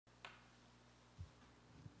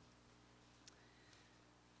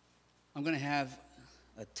I'm going to have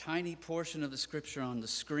a tiny portion of the scripture on the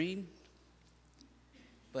screen,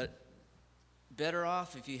 but better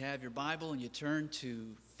off if you have your Bible and you turn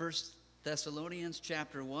to 1 Thessalonians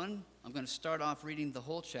chapter 1. I'm going to start off reading the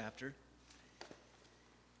whole chapter.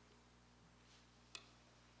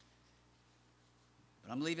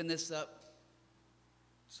 But I'm leaving this up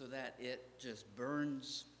so that it just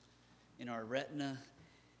burns in our retina,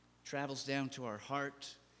 travels down to our heart,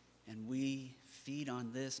 and we feed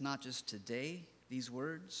on this, not just today, these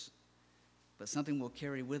words, but something we'll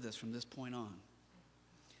carry with us from this point on.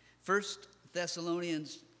 1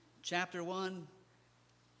 Thessalonians chapter 1,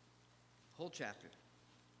 whole chapter.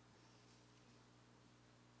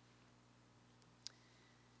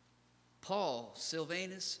 Paul,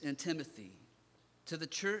 Silvanus, and Timothy, to the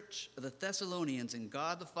church of the Thessalonians in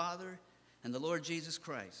God the Father and the Lord Jesus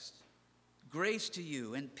Christ. Grace to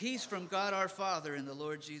you and peace from God our Father and the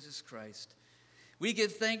Lord Jesus Christ. We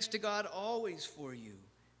give thanks to God always for you,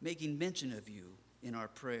 making mention of you in our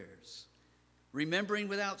prayers, remembering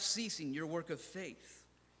without ceasing your work of faith,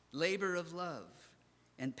 labor of love,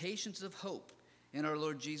 and patience of hope in our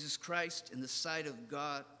Lord Jesus Christ in the sight of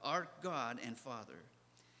God, our God and Father,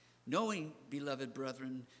 knowing, beloved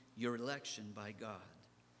brethren, your election by God.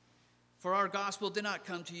 For our gospel did not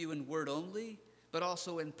come to you in word only, but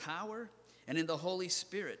also in power and in the Holy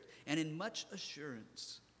Spirit and in much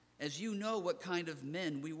assurance, as you know what kind of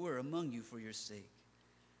men we were among you for your sake.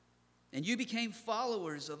 And you became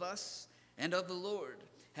followers of us and of the Lord,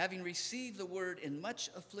 having received the word in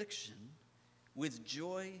much affliction with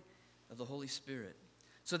joy of the Holy Spirit,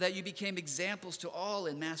 so that you became examples to all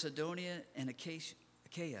in Macedonia and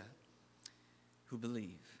Achaia who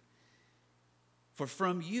believe. For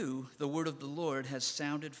from you the word of the Lord has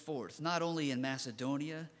sounded forth, not only in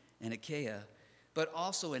Macedonia and Achaia, but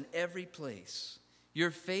also in every place.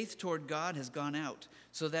 Your faith toward God has gone out,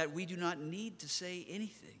 so that we do not need to say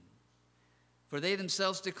anything. For they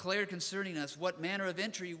themselves declare concerning us what manner of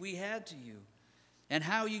entry we had to you, and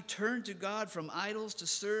how you turned to God from idols to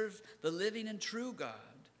serve the living and true God,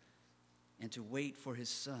 and to wait for his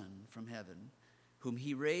Son from heaven, whom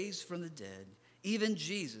he raised from the dead, even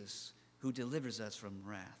Jesus, who delivers us from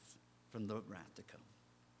the wrath to come.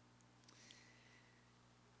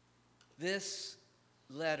 This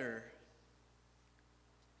letter,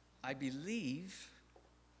 I believe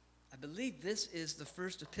this is the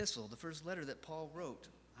first epistle, the first letter that Paul wrote.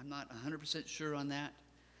 I'm not 100% sure on that.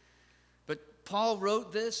 But Paul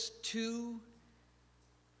wrote this to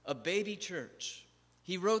a baby church.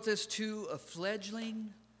 He wrote this to a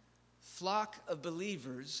fledgling flock of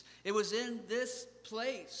believers. It was in this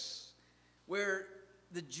place where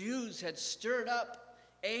the Jews had stirred up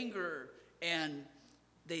anger, and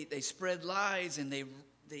they spread lies, and they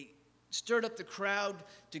stirred up the crowd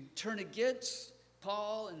to turn against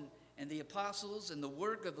Paul and the apostles and the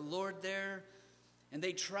work of the Lord there. And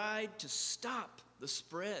they tried to stop the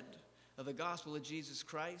spread of the gospel of Jesus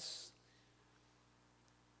Christ.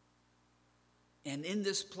 And in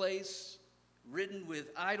this place, ridden with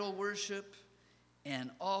idol worship and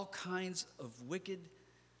all kinds of wicked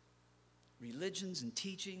religions and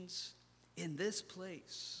teachings, in this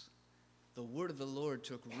place, the word of the Lord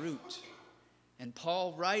took root. And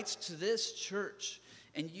Paul writes to this church,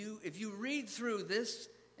 and if you read through this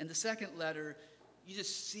and the second letter, you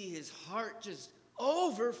just see his heart just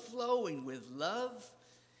overflowing with love,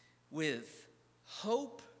 with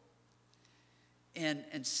hope,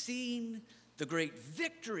 and seeing the great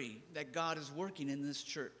victory that God is working in this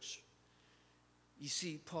church. You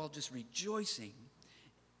see Paul just rejoicing,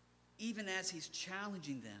 even as he's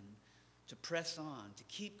challenging them to press on, to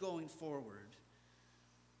keep going forward.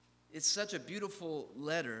 It's such a beautiful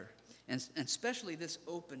letter, and especially this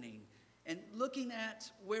opening. And looking at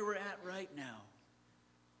where we're at right now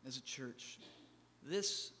as a church,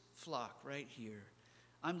 this flock right here,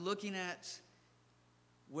 I'm looking at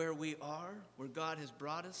where we are, where God has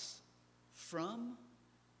brought us from,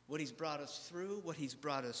 what he's brought us through, what he's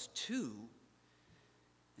brought us to,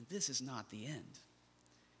 and this is not the end.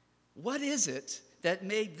 What is it that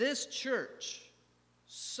made this church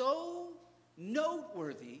so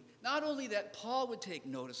noteworthy? Not only that Paul would take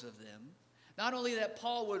notice of them, not only that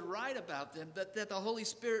Paul would write about them, but that the Holy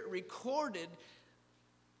Spirit recorded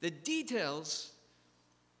the details,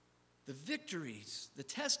 the victories, the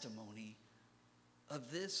testimony of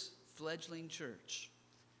this fledgling church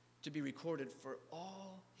to be recorded for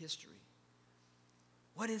all history.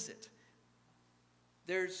 What is it?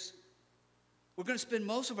 We're going to spend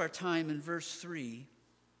most of our time in verse 3,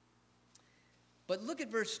 but look at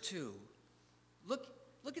verse 2. Look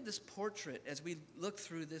at this portrait as we look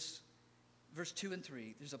through this, verse 2 and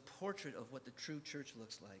 3. There's a portrait of what the true church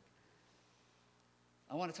looks like.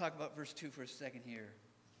 I want to talk about verse 2 for a second here.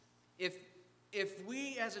 If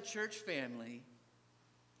we as a church family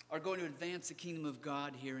are going to advance the kingdom of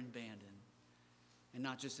God here in Bandon, and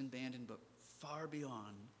not just in Bandon, but far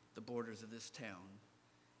beyond the borders of this town,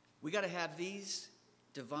 we got to have these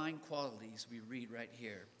divine qualities we read right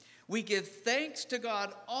here. We give thanks to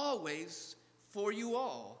God always for you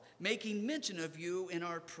all, making mention of you in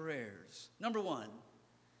our prayers. Number one,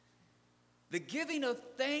 the giving of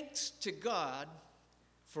thanks to God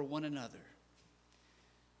for one another.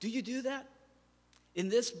 Do you do that in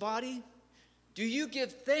this body? Do you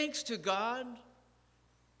give thanks to God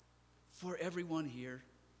for everyone here?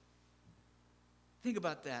 Think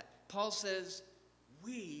about that. Paul says,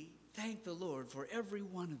 we thank the Lord for every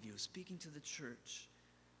one of you, speaking to the church.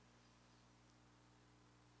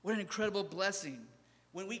 What an incredible blessing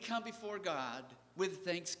when we come before God with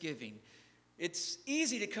thanksgiving. It's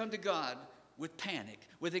easy to come to God with panic,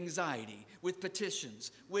 with anxiety, with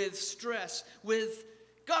petitions, with stress, with,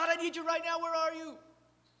 God, I need you right now, where are you?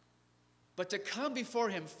 But to come before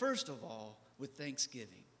him, first of all, with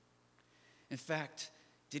thanksgiving. In fact,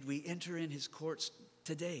 did we enter in his courts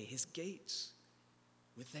today, his gates,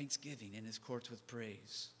 with thanksgiving, in his courts with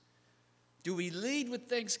praise? Do we lead with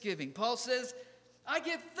thanksgiving? Paul says, I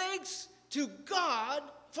give thanks to God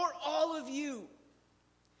for all of you.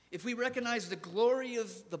 If we recognize the glory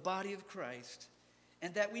of the body of Christ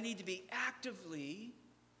and that we need to be actively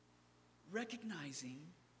recognizing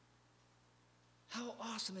how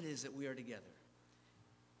awesome it is that we are together,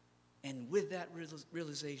 and with that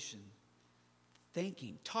realization,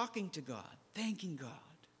 talking to God, thanking God,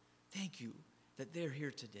 thank you that they're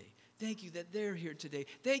here today. Thank you that they're here today.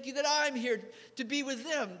 Thank you that I'm here to be with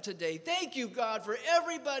them today. Thank you, God, for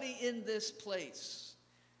everybody in this place.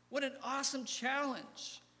 What an awesome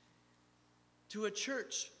challenge to a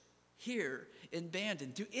church here in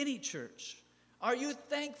Bandon, to any church. Are you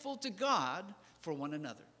thankful to God for one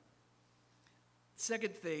another?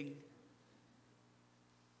 Second thing,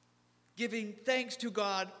 giving thanks to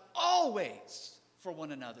God always for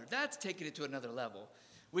one another. That's taking it to another level.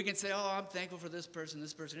 We can say, oh, I'm thankful for this person,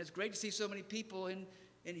 this person. It's great to see so many people in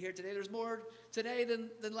here today. There's more today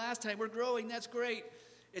than last time. We're growing. That's great.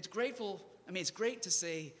 It's great to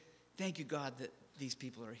say, thank you, God, that these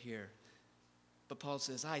people are here. But Paul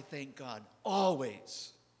says, I thank God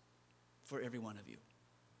always for every one of you.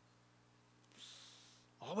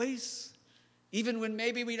 Always? Even when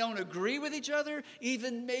maybe we don't agree with each other,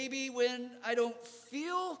 even maybe when I don't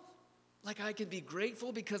feel like I can be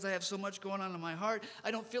grateful because I have so much going on in my heart.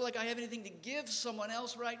 I don't feel like I have anything to give someone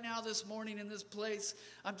else right now this morning in this place.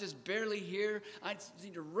 I'm just barely here. I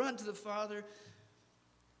need to run to the Father.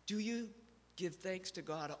 Do you give thanks to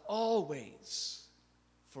God always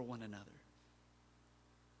for one another?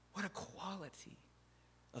 What a quality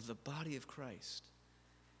of the body of Christ.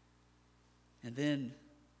 And then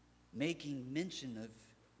making mention of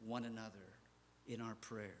one another in our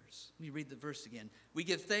prayers. Let me read the verse again. We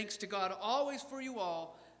give thanks to God always for you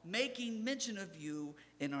all, making mention of you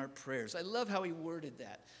in our prayers. I love how he worded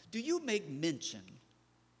that. Do you make mention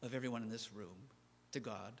of everyone in this room to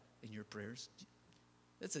God in your prayers?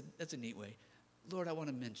 That's a neat way. Lord, I want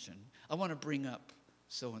to mention. I want to bring up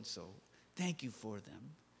so-and-so. Thank you for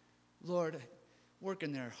them. Lord, work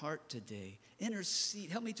in their heart today. Intercede.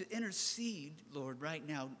 Help me to intercede, Lord, right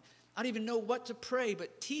now. I don't even know what to pray,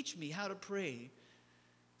 but teach me how to pray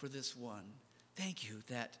for this one. Thank you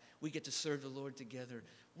that we get to serve the Lord together.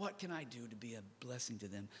 What can I do to be a blessing to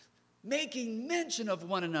them? Making mention of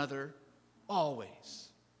one another always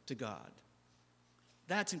to God.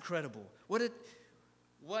 That's incredible. What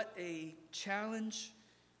a challenge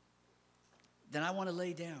that I want to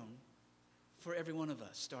lay down for every one of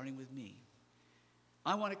us, starting with me.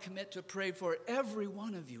 I want to commit to pray for every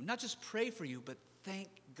one of you. Not just pray for you, but thank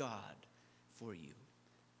God for you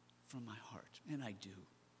from my heart. And I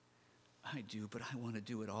do, but I want to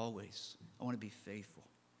do it always. I want to be faithful.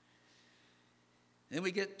 Then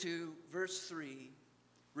we get to verse 3.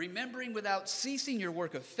 Remembering without ceasing your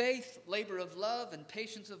work of faith, labor of love, and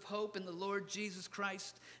patience of hope in the Lord Jesus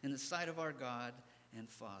Christ in the sight of our God and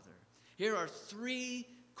Father. Here are three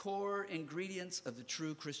core ingredients of the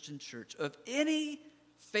true Christian church, of any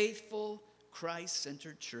faithful,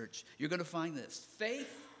 Christ-centered church. You're going to find this: faith,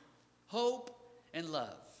 hope, and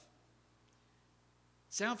love.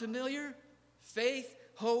 Sound familiar? Faith,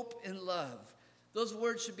 hope, and love. Those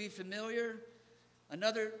words should be familiar.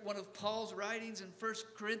 Another one of Paul's writings in 1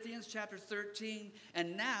 Corinthians chapter 13,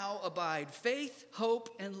 and now abide faith, hope,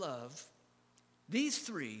 and love. These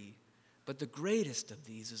three, but the greatest of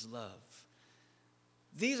these is love.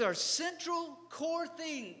 These are central core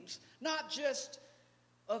themes, not just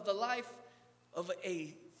of the life of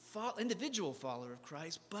a individual follower of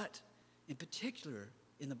Christ, but in particular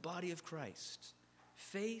in the body of Christ.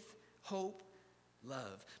 Faith, hope,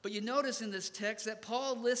 love. But you notice in this text that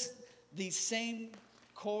Paul lists these same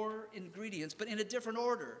core ingredients, but in a different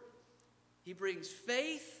order. He brings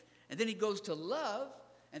faith, and then he goes to love,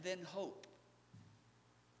 and then hope.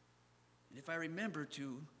 And if I remember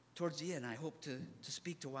towards the end, I hope to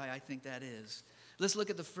speak to why I think that is. Let's look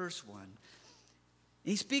at the first one.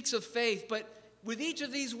 He speaks of faith, but with each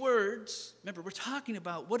of these words, remember, we're talking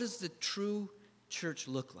about what does the true church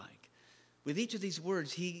look like. With each of these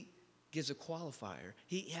words, he gives a qualifier.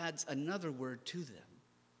 He adds another word to them.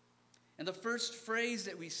 And the first phrase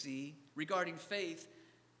that we see regarding faith,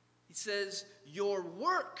 he says, your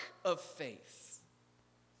work of faith.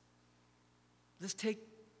 Let's take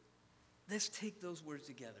those words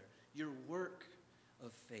together. Your work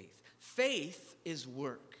of faith. Faith is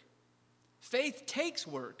work. Faith takes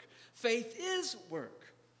work. Faith is work.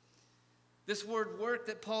 This word work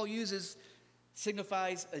that Paul uses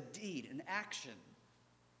signifies a deed, an action,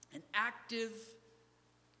 an active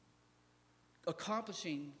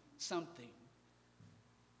accomplishing something.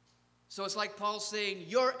 So it's like Paul saying,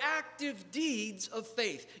 your active deeds of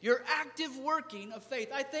faith, your active working of faith.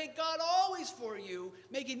 I thank God always for you,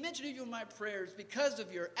 making mention of you in my prayers because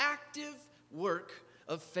of your active work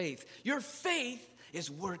of faith. Your faith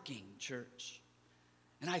is working, church.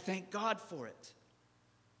 And I thank God for it.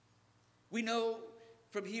 We know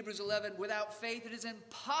from Hebrews 11, without faith it is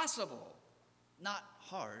impossible, not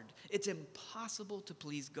hard, it's impossible to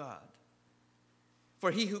please God. For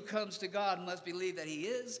he who comes to God must believe that he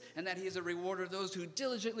is, and that he is a rewarder of those who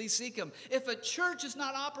diligently seek him. If a church is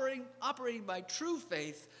not operating by true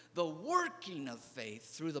faith, the working of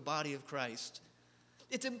faith through the body of Christ,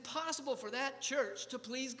 it's impossible for that church to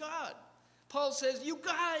please God. Paul says, you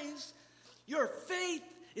guys, your faith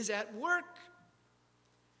is at work,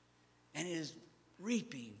 and it is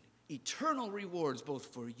reaping eternal rewards both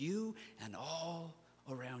for you and all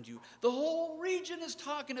around you. The whole region is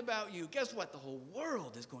talking about you. Guess what? The whole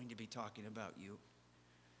world is going to be talking about you.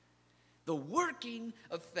 The working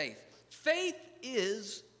of faith. Faith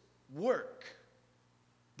is work,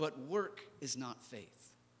 but work is not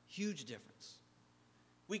faith. Huge difference.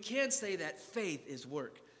 We can say that faith is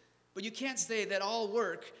work, but you can't say that all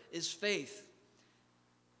work is faith.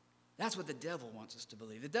 That's what the devil wants us to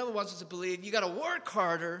believe. The devil wants us to believe you got to work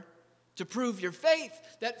harder to prove your faith,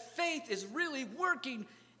 that faith is really working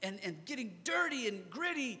and getting dirty and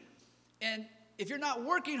gritty. And if you're not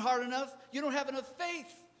working hard enough, you don't have enough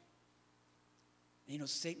faith. And you know,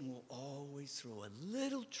 Satan will always throw a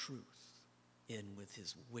little truth in with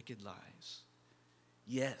his wicked lies.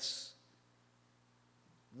 Yes,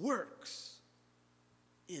 works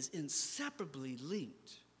is inseparably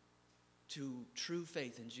linked to true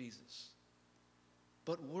faith in Jesus.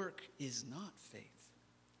 But work is not faith.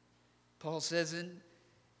 Paul says in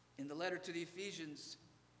the letter to the Ephesians,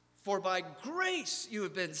 for by grace you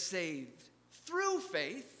have been saved through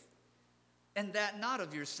faith, and that not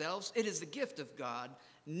of yourselves. It is the gift of God,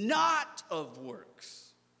 not of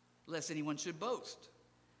works, lest anyone should boast.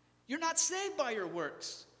 You're not saved by your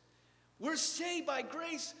works. We're saved by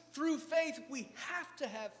grace through faith. We have to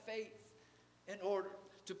have faith in order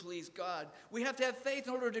to please God. We have to have faith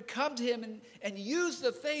in order to come to him and use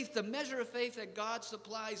the faith, the measure of faith that God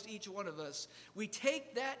supplies to each one of us. We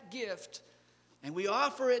take that gift and we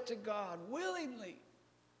offer it to God willingly.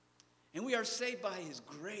 And we are saved by his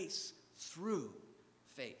grace through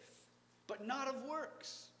faith, but not of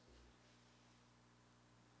works.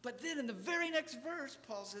 But then in the very next verse,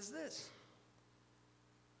 Paul says this.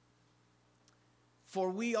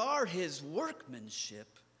 For we are his workmanship,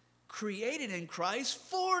 created in Christ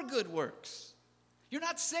for good works. You're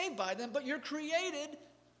not saved by them, but you're created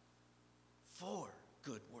for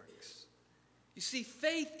good works. You see,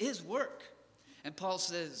 faith is work. And Paul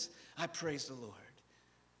says, I praise the Lord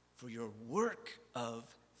for your work of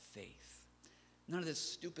faith. None of this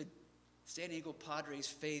stupid San Diego Padres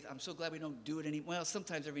faith. I'm so glad we don't do it anymore. Well,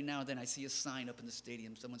 sometimes every now and then I see a sign up in the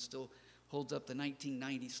stadium. Someone still holds up the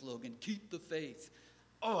 1990 slogan, keep the faith.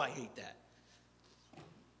 Oh, I hate that.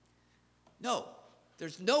 No,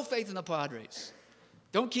 there's no faith in the Padres.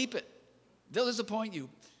 Don't keep it. They'll disappoint you.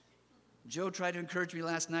 Joe tried to encourage me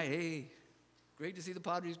last night. Hey, great to see the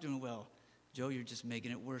Padres doing well. Joe, you're just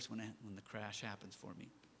making it worse when the crash happens for me.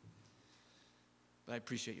 But I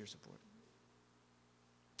appreciate your support.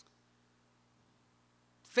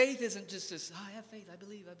 Faith isn't just this, I have faith, I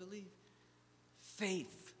believe.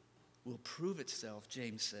 Faith will prove itself,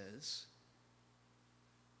 James says,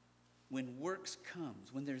 when works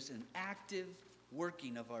comes, when there's an active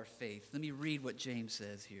working of our faith. Let me read what James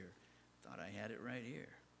says here. Thought I had it right here.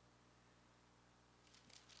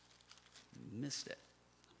 Missed it.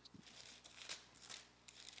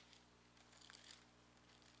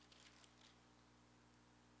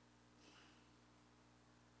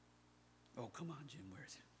 Oh, come on, Jim, where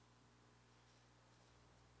is it?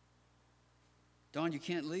 Dawn, you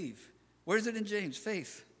can't leave. Where is it in James?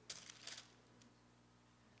 Faith.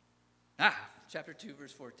 Chapter 2,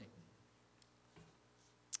 verse 14.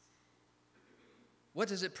 What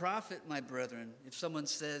does it profit, my brethren, if someone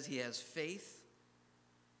says he has faith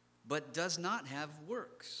but does not have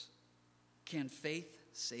works? Can faith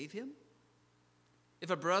save him? If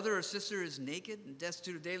a brother or sister is naked and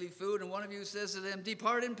destitute of daily food, and one of you says to them,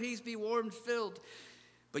 "Depart in peace, be warmed and filled,"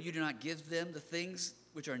 but you do not give them the things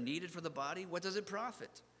which are needed for the body, what does it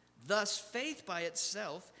profit? Thus, faith by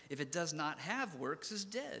itself, if it does not have works, is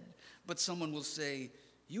dead. But someone will say,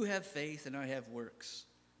 "You have faith and I have works.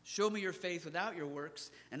 Show me your faith without your works,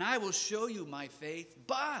 and I will show you my faith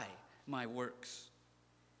by my works.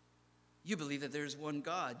 You believe that there is one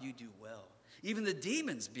God, you do well. Even the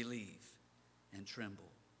demons believe and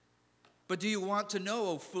tremble. But do you want to know,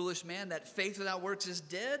 O foolish man, that faith without works is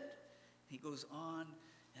dead?" He goes on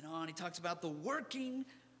and on. He talks about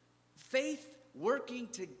faith working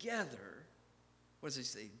together. What does he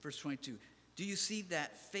say? Verse 22. Do you see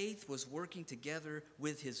that faith was working together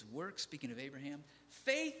with his work? Speaking of Abraham,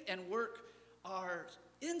 faith and work are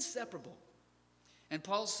inseparable. And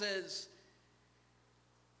Paul says,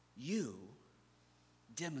 you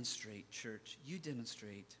demonstrate, church, you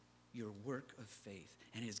demonstrate your work of faith,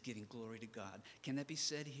 and it is giving glory to God. Can that be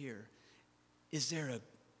said here? Is there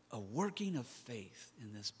a working of faith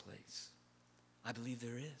in this place? I believe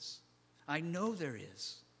there is. I know there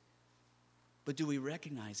is. But do we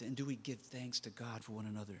recognize it, and do we give thanks to God for one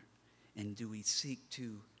another? And do we seek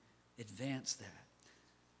to advance that?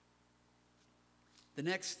 The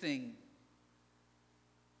next thing,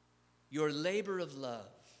 your labor of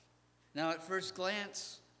love. Now, at first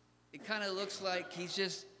glance, it kind of looks like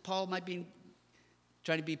Paul might be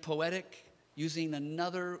trying to be poetic, using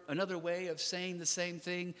another way of saying the same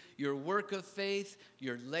thing. Your work of faith,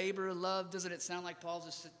 your labor of love. Doesn't it sound like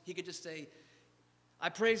he could just say, I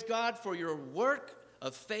praise God for your work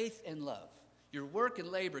of faith and love. Your work and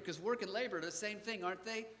labor, because work and labor are the same thing, aren't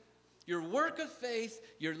they? Your work of faith,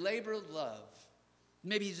 your labor of love.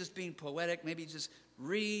 Maybe he's just being poetic. Maybe he's just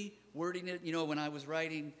rewording it. You know, when I was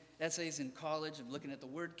writing essays in college and looking at the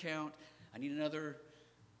word count, I need another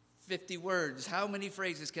 50 words. How many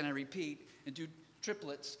phrases can I repeat and do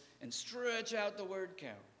triplets and stretch out the word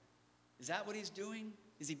count? Is that what he's doing?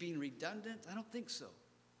 Is he being redundant? I don't think so.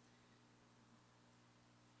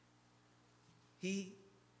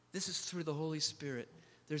 This is through the Holy Spirit.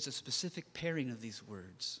 There's a specific pairing of these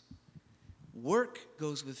words. Work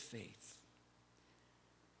goes with faith.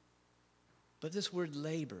 But this word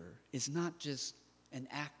labor is not just an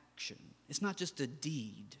action. It's not just a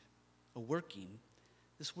deed, a working.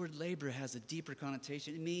 This word labor has a deeper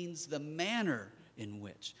connotation. It means the manner in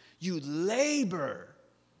which you labor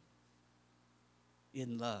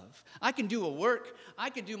in love. I can do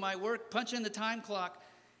my work, punch in the time clock,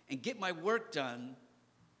 and get my work done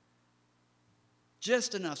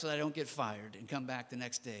just enough so that I don't get fired and come back the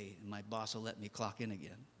next day and my boss will let me clock in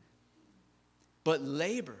again. But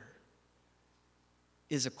labor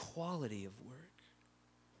is a quality of work.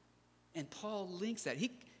 And Paul links that. He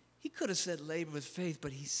could have said labor with faith,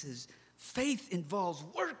 but he says faith involves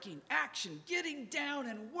working, action, getting down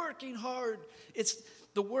and working hard.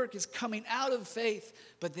 The work is coming out of faith.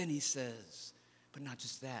 But then he says, but not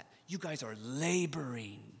just that, you guys are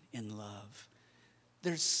laboring in love.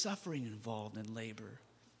 There's suffering involved in labor.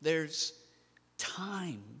 There's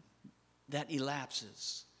time that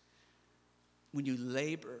elapses when you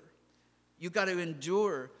labor. You've got to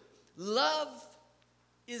endure. Love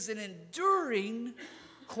is an enduring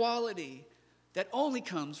quality that only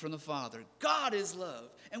comes from the Father. God is love.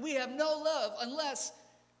 And we have no love unless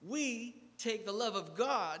we take the love of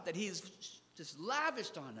God that He's just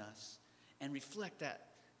lavished on us and reflect that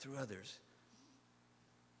through others.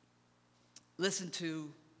 Listen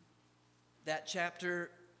to that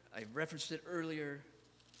chapter. I referenced it earlier,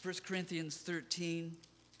 1 Corinthians 13.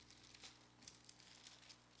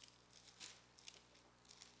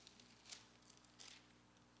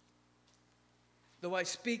 Though I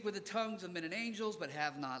speak with the tongues of men and angels, but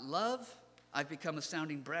have not love, I've become a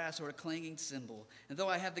sounding brass or a clanging cymbal. And though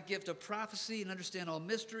I have the gift of prophecy and understand all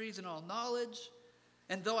mysteries and all knowledge,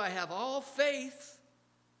 and though I have all faith,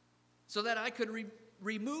 so that I could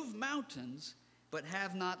remove mountains, but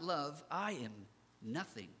have not love, I am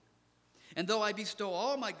nothing. And though I bestow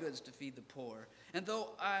all my goods to feed the poor, and though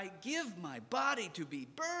I give my body to be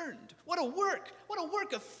burned, what a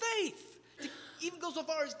work of faith. To even go so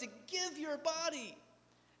far as to give your body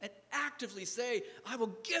and actively say, I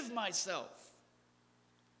will give myself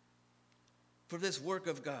for this work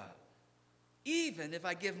of God. Even if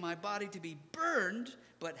I give my body to be burned,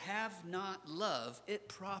 but have not love, it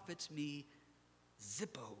profits me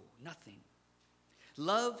zippo, nothing.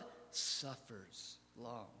 Love suffers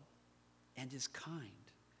long and is kind.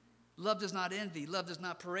 Love does not envy. Love does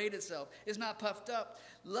not parade itself, is not puffed up.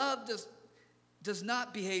 Love does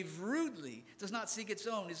not behave rudely, does not seek its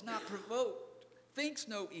own, is not provoked, thinks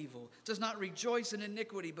no evil, does not rejoice in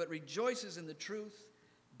iniquity, but rejoices in the truth,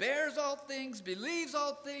 bears all things, believes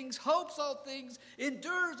all things, hopes all things,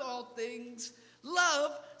 endures all things.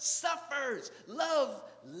 Love suffers. Love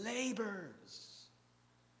labors.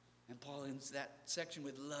 And Paul ends that section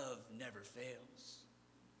with love never fails.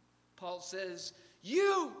 Paul says,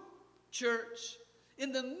 you, church,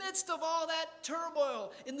 in the midst of all that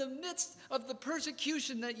turmoil, in the midst of the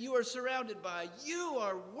persecution that you are surrounded by, you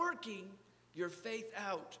are working your faith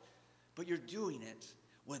out, but you're doing it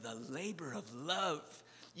with a labor of love.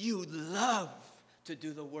 You love to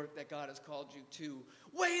do the work that God has called you to.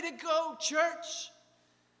 Way to go, church!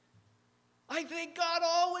 I thank God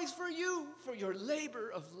always for you, for your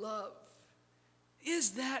labor of love.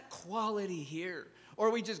 Is that quality here? Or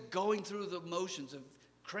are we just going through the motions of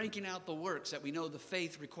cranking out the works that we know the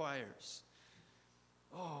faith requires?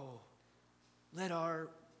 Oh, let our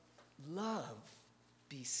love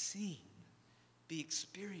be seen, be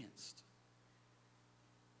experienced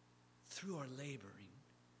through our laboring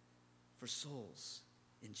for souls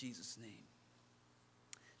in Jesus' name.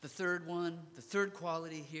 The third one, the third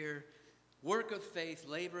quality here, work of faith,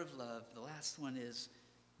 labor of love. The last one is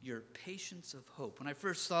your patience of hope. When I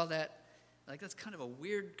first saw that, that's kind of a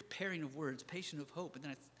weird pairing of words, patient of hope. And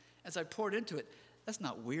then as I poured into it, that's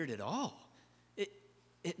not weird at all.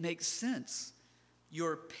 It makes sense.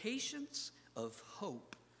 Your patience of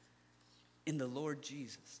hope in the Lord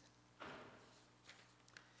Jesus.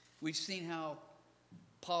 We've seen how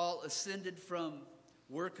Paul ascended from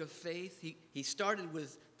work of faith. He started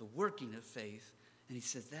with the working of faith, and he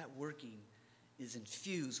says that working is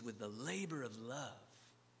infused with the labor of love.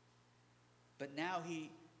 But now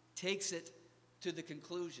he takes it to the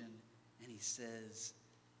conclusion, and he says,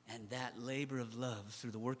 and that labor of love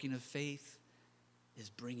through the working of faith is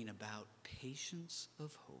bringing about patience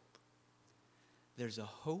of hope. There's a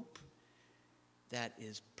hope that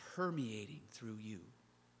is permeating through you.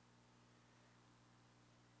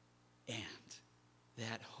 And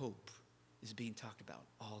that hope is being talked about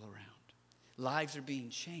all around. Lives are being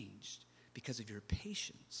changed because of your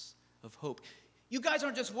patience of hope. You guys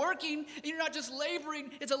aren't just working, and you're not just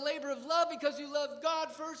laboring. It's a labor of love because you love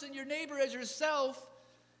God first and your neighbor as yourself.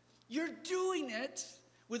 You're doing it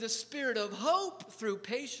with a spirit of hope through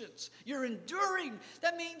patience. You're enduring.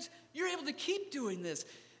 That means you're able to keep doing this.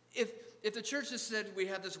 If the church has said we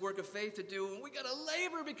have this work of faith to do, and we got to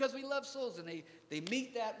labor because we love souls, and they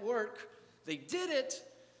meet that work, they did it,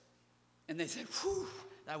 and they said, whew,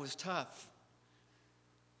 that was tough.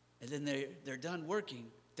 And then they're done working,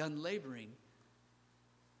 done laboring.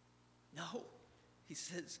 No, he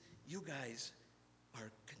says, you guys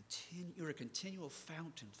you're a continual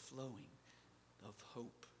fountain flowing of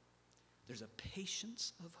hope. There's a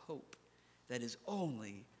patience of hope that is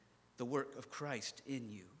only the work of Christ in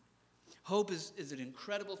you. Hope is an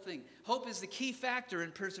incredible thing. Hope is the key factor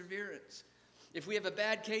in perseverance. If we have a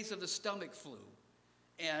bad case of the stomach flu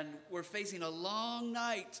and we're facing a long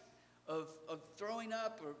night of throwing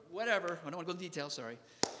up or whatever, I don't want to go into detail, sorry.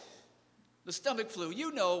 The stomach flu,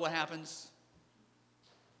 you know what happens.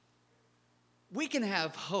 We can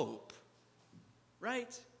have hope,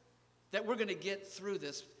 right? That we're going to get through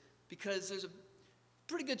this because there's a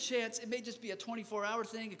pretty good chance it may just be a 24-hour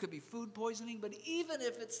thing. It could be food poisoning. But even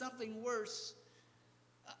if it's something worse,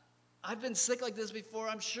 I've been sick like this before.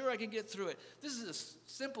 I'm sure I can get through it. This is a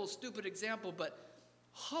simple, stupid example, but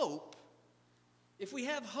hope, if we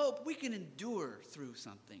have hope, we can endure through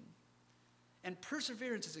something. And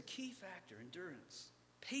perseverance is a key factor, endurance,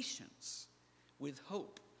 patience with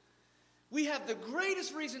hope. We have the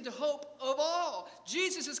greatest reason to hope of all.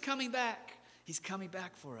 Jesus is coming back. He's coming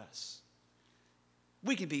back for us.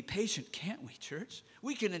 We can be patient, can't we, church?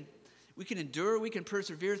 We can endure, we can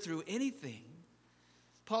persevere through anything.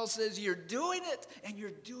 Paul says you're doing it, and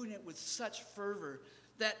you're doing it with such fervor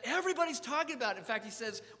that everybody's talking about it. In fact, he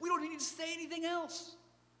says we don't need to say anything else.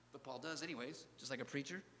 But Paul does anyways, just like a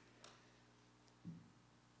preacher.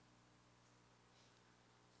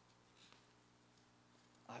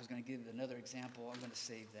 I was going to give another example. I'm going to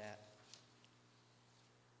save that.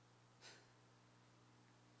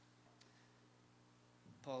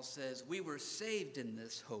 Paul says, we were saved in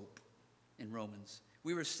this hope in Romans.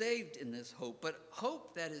 We were saved in this hope, but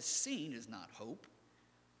hope that is seen is not hope.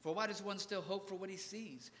 For why does one still hope for what he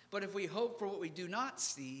sees? But if we hope for what we do not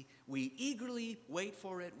see, we eagerly wait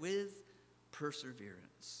for it with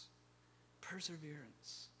perseverance.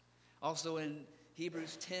 Perseverance. Also in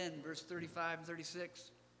Hebrews 10, verse 35 and 36,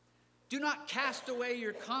 do not cast away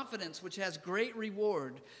your confidence, which has great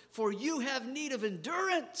reward, for you have need of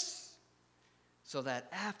endurance, so that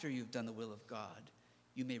after you've done the will of God,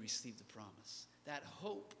 you may receive the promise. That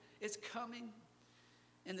hope is coming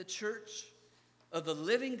in the church of the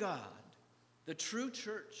living God, the true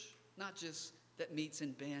church, not just that meets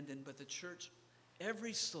in Bandon, but the church,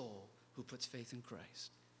 every soul who puts faith in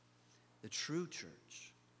Christ. The true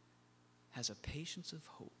church has a patience of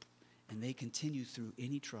hope, and they continue through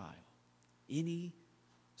any trial, any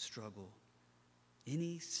struggle,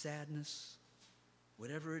 any sadness,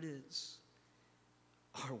 whatever it is.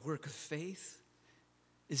 Our work of faith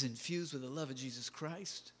is infused with the love of Jesus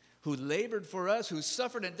Christ, who labored for us, who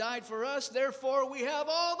suffered and died for us. Therefore, we have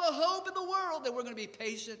all the hope in the world that we're going to be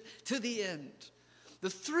patient to the end. The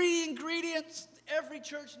three ingredients every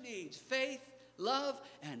church needs: faith, love,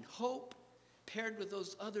 and hope, paired with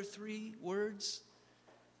those other three words.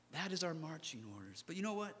 That is our marching orders. But you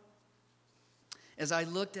know what? As I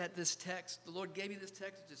looked at this text, the Lord gave me this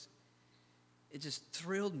text, it just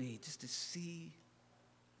thrilled me just to see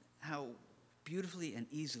how beautifully and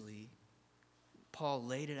easily Paul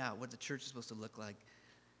laid it out, what the church is supposed to look like.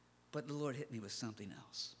 But the Lord hit me with something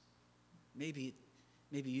else. Maybe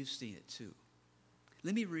you've seen it too.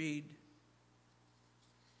 Let me read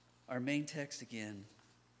our main text again.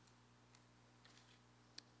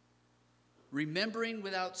 Remembering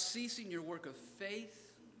without ceasing your work of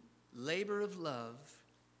faith, labor of love,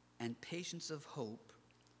 and patience of hope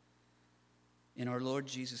in our Lord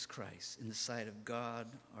Jesus Christ, in the sight of God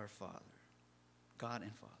our Father. God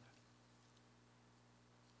and Father.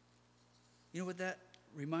 You know what that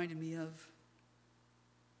reminded me of?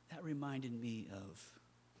 That reminded me of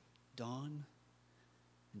Dawn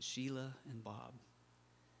and Sheila and Bob.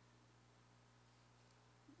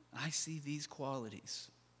 I see these qualities.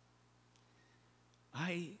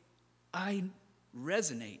 I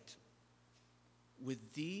resonate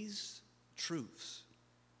with these truths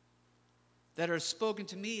that are spoken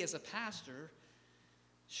to me as a pastor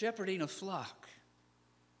shepherding a flock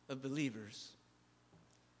of believers.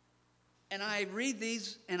 And I read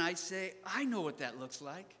these and I say, I know what that looks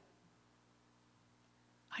like.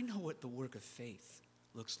 I know what the work of faith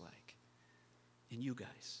looks like in you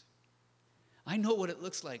guys. I know what it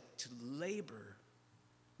looks like to labor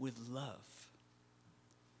with love.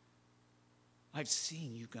 I've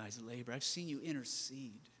seen you guys labor. I've seen you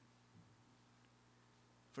intercede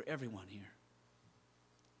for everyone here.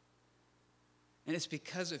 And it's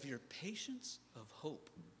because of your patience of hope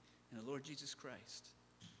in the Lord Jesus Christ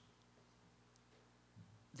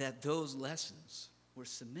that those lessons were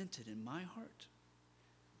cemented in my heart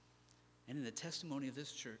and in the testimony of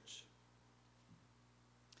this church.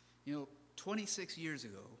 You know, 26 years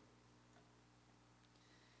ago,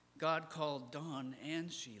 God called Dawn and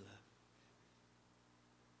Sheila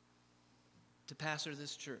to pastor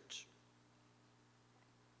this church.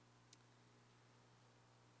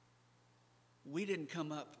 We didn't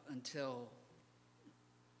come up until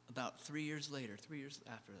about 3 years later, 3 years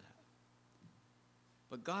after that.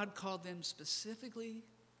 But God called them specifically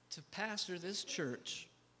to pastor this church.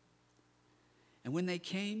 And when they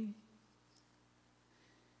came,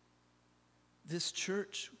 this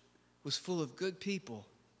church was full of good people.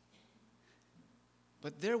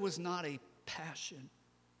 But there was not a passion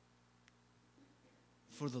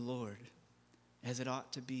for the Lord as it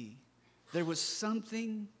ought to be. There was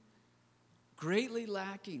something greatly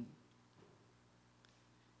lacking.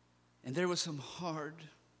 And there was some hard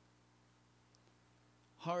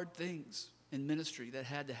things in ministry that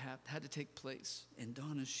had to take place in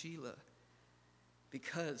Dawn and Sheila,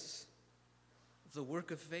 because of the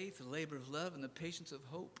work of faith, the labor of love, and the patience of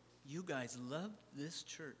hope. You guys loved this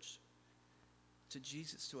church to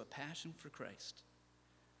Jesus, to a passion for Christ.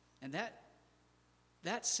 And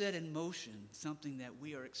that set in motion something that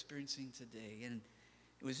we are experiencing today. And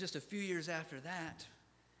it was just a few years after that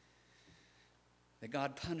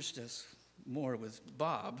God punished us more with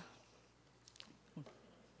Bob.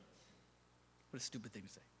 What a stupid thing to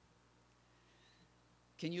say.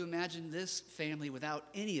 Can you imagine this family without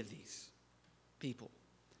any of these people?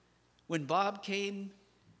 When Bob came,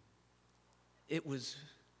 it was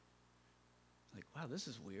like, wow, this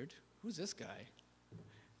is weird. Who's this guy?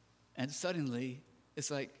 And suddenly,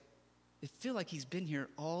 it's like, it feels like he's been here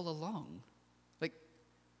all along. Like,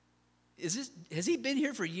 has he been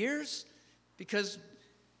here for years? Because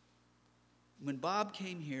when Bob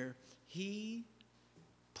came here, he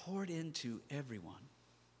poured into everyone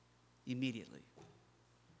immediately.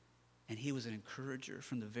 And he was an encourager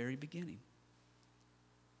from the very beginning.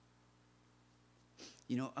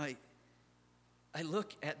 You know, I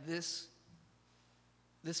look at this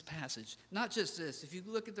passage, not just this. If you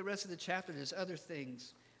look at the rest of the chapter, there's other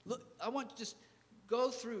things. Look, I want to just go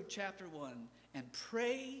through chapter 1 and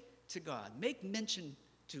pray to God. Make mention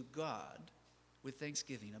to God with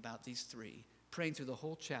thanksgiving about these three. Praying through the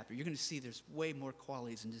whole chapter. You're going to see there's way more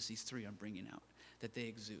qualities than just these three I'm bringing out that they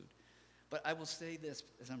exude. But I will say this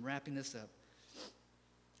as I'm wrapping this up,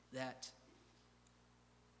 that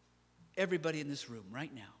everybody in this room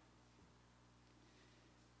right now,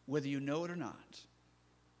 whether you know it or not,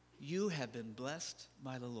 you have been blessed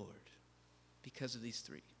by the Lord because of these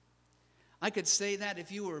three. I could say that if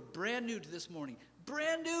you were brand new to this morning,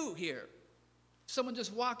 brand new here, someone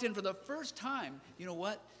just walked in for the first time, you know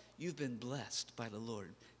what? You've been blessed by the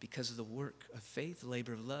Lord because of the work of faith, the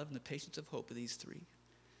labor of love, and the patience of hope of these three.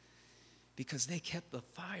 Because they kept the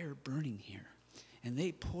fire burning here, and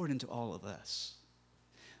they poured into all of us.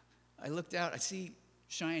 I looked out, I see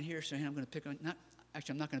Cheyenne here. Cheyenne, I'm going to pick on,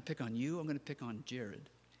 I'm not going to pick on you, I'm going to pick on Jared.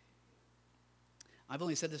 I've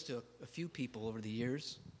only said this to a few people over the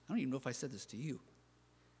years. I don't even know if I said this to you,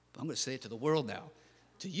 but I'm going to say it to the world now,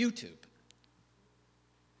 to YouTube.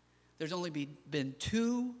 There's only been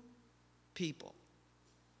two people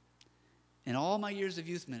in all my years of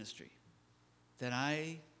youth ministry that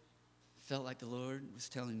I felt like the Lord was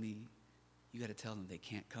telling me, you got to tell them they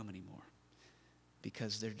can't come anymore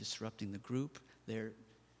because they're disrupting the group. They're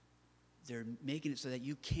making it so that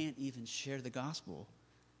you can't even share the gospel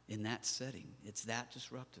in that setting. It's that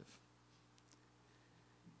disruptive.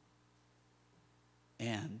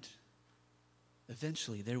 And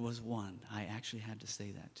eventually there was one I actually had to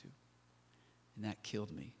say that to, and that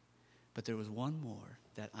killed me. But there was one more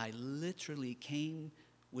that I literally came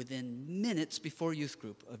within minutes before youth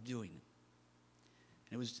group of doing it.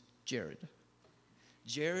 And it was Jared.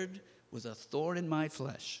 Jared was a thorn in my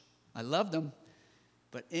flesh. I loved him,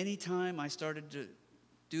 but anytime I started to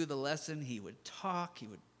do the lesson, he would talk, he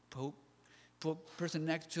would poke the person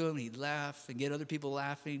next to him, he'd laugh and get other people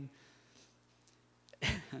laughing.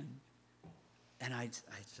 And I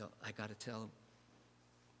felt, I got to tell him,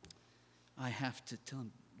 I have to tell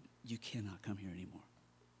him, you cannot come here anymore.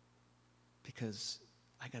 Because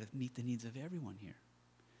I got to meet the needs of everyone here.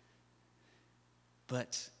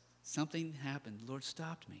 But something happened. The Lord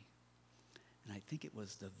stopped me. And I think it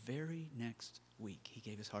was the very next week he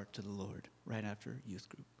gave his heart to the Lord, right after youth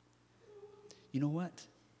group. You know what?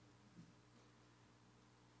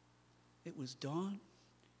 It was Dawn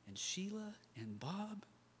and Sheila and Bob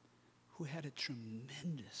who had a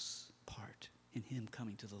tremendous part in him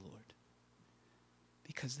coming to the Lord.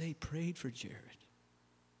 Because they prayed for Jared.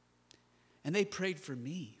 And they prayed for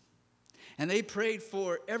me. And they prayed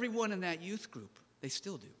for everyone in that youth group. They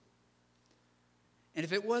still do. And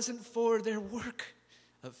if it wasn't for their work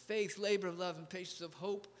of faith, labor of love, and patience of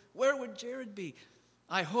hope, where would Jared be?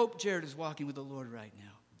 I hope Jared is walking with the Lord right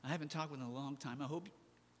now. I haven't talked with him in a long time. I hope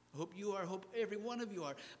you are. I hope every one of you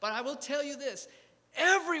are. But I will tell you this.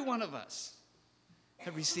 Every one of us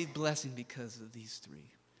have received blessing because of these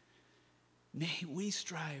three. May we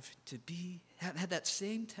strive to have that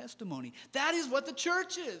same testimony. That is what the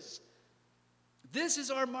church is. This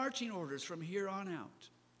is our marching orders from here on out.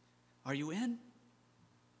 Are you in?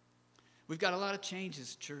 We've got a lot of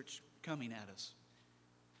changes, church, coming at us.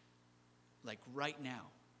 Like right now.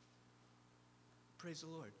 Praise the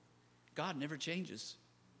Lord. God never changes.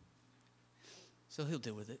 So he'll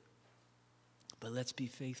deal with it. But let's be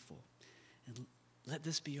faithful. And let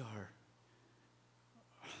this be our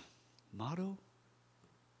motto,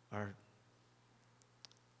 our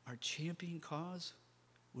champion cause,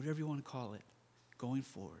 whatever you want to call it, going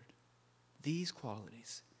forward. These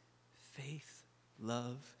qualities, faith,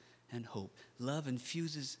 love, and hope. Love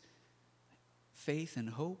infuses faith and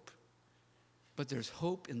hope, but there's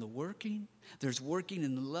hope in the working. There's working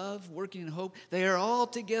in the love, working in hope. They are all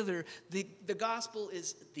together. The gospel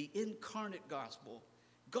is the incarnate gospel.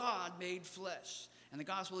 God made flesh. And the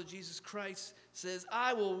gospel of Jesus Christ says,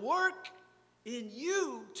 I will work in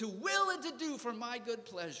you to will and to do for my good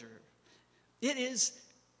pleasure. It is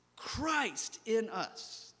Christ in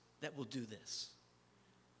us that will do this.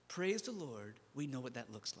 Praise the Lord. We know what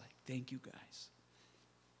that looks like. Thank you, guys.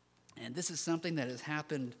 And this is something that has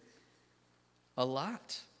happened a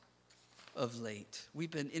lot of late.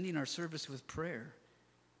 We've been ending our service with prayer,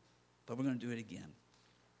 but we're going to do it again.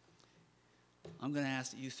 I'm going to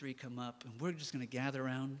ask that you three come up, and we're just going to gather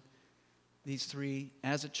around these three,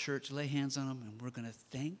 as a church, lay hands on them, and we're going to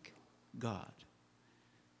thank God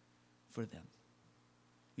for them.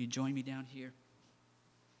 Will you join me down here?